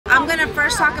I'm gonna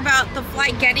first talk about the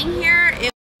flight getting here.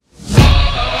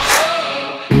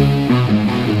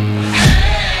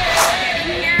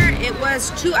 It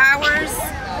was 2 hours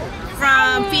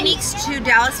from Phoenix to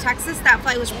Dallas, Texas. That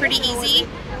flight was pretty easy.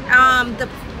 The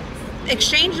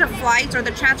exchange of flights, or the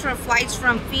transfer of flights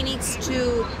from Phoenix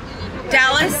to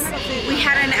Dallas, we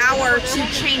had an hour to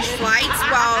change flights.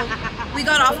 Well, we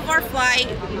got off of our flight,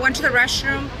 went to the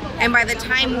restroom, and by the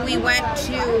time we went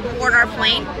to board our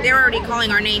plane, they were already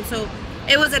calling our name. So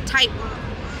it was a tight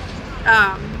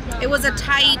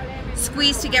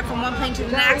squeeze to get from one plane to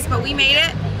the next, but we made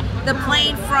it. The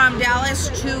plane from Dallas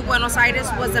to Buenos Aires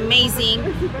was amazing.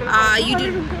 You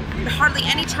did hardly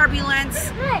any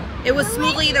turbulence. It was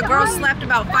smoothly. The girls slept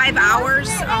about 5 hours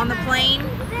on the plane.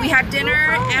 We had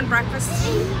dinner and breakfast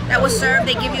that was served.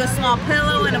 They give you a small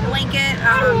pillow and a blanket.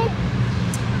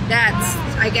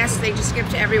 I guess they just give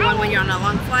to everyone when you're on a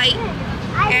long flight.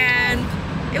 And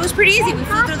it was pretty easy. We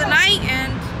flew through the night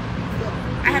and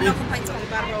I had no complaints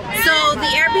about it. So the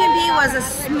Airbnb was a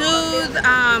smooth,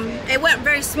 it went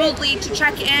very smoothly to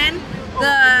check in.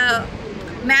 The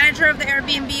manager of the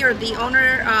Airbnb, or the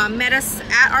owner, met us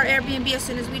at our Airbnb as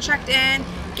soon as we checked in,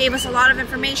 gave us a lot of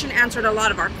information, answered a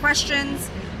lot of our questions.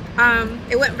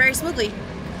 It went very smoothly.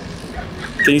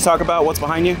 Can you talk about what's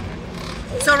behind you?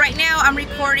 So right now I'm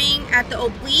recording at the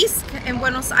Obelisk in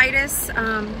Buenos Aires.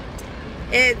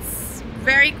 It's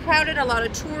very crowded, a lot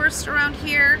of tourists around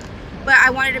here, but I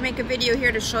wanted to make a video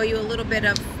here to show you a little bit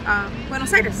of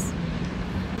Buenos Aires.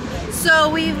 So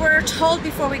we were told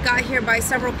before we got here by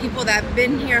several people that have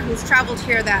been here, who's traveled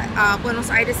here, that Buenos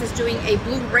Aires is doing a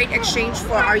blue rate exchange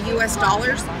for our US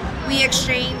dollars. We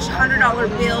exchanged $100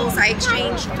 bills. I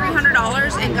exchanged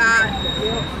 $300 and got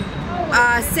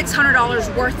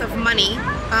 $600 worth of money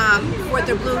for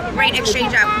the blue rate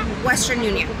exchange at Western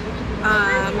Union.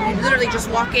 You literally just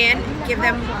walk in, give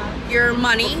them your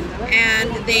money, and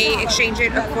they exchange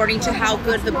it according to how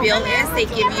good the bill is. They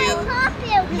give you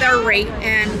their rate,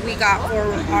 and we got for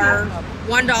our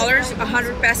 $1,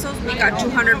 100 pesos, we got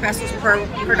 200 pesos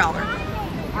per dollar.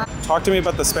 Talk to me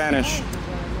about the Spanish.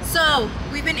 So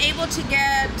we've been able to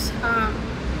get,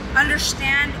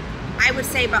 understand, I would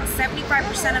say about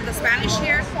 75% of the Spanish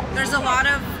here. There's a lot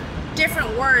of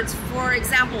different words. For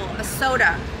example, a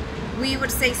soda. We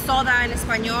would say soda in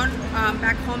Espanol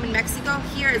back home in Mexico.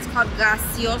 Here it's called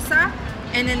gaseosa,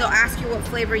 and then they'll ask you what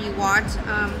flavor you want.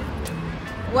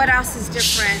 What else is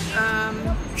different?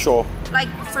 Sure. Like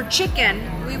for chicken,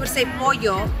 we would say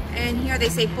pollo, and here they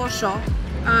say pollo.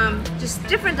 Just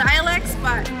different dialects,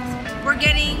 but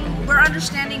we're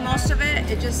understanding most of it.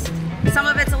 Some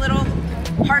of it's a little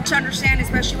hard to understand,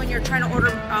 especially when you're trying to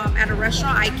order at a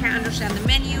restaurant. I can't understand the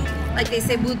menu. Like they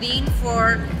say budín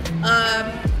for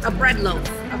a bread loaf,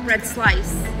 a bread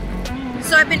slice.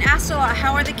 So I've been asked a lot,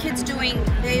 how are the kids doing?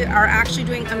 They are actually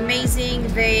doing amazing.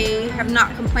 They have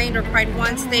not complained or cried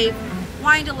once. They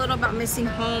whined a little about missing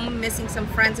home, missing some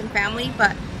friends and family,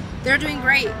 but they're doing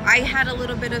great. I had a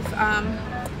little bit of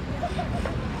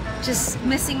just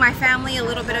missing my family, a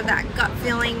little bit of that gut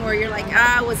feeling where you're like,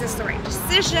 was this the right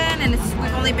decision? And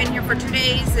we've only been here for 2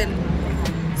 days, and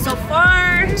so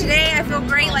far today I feel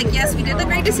great. Like, yes, we did the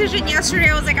right decision yesterday.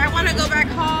 I was like, I want to go back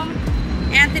home.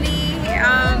 Anthony,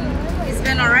 he's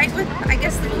been all right with, I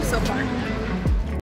guess, the news so far.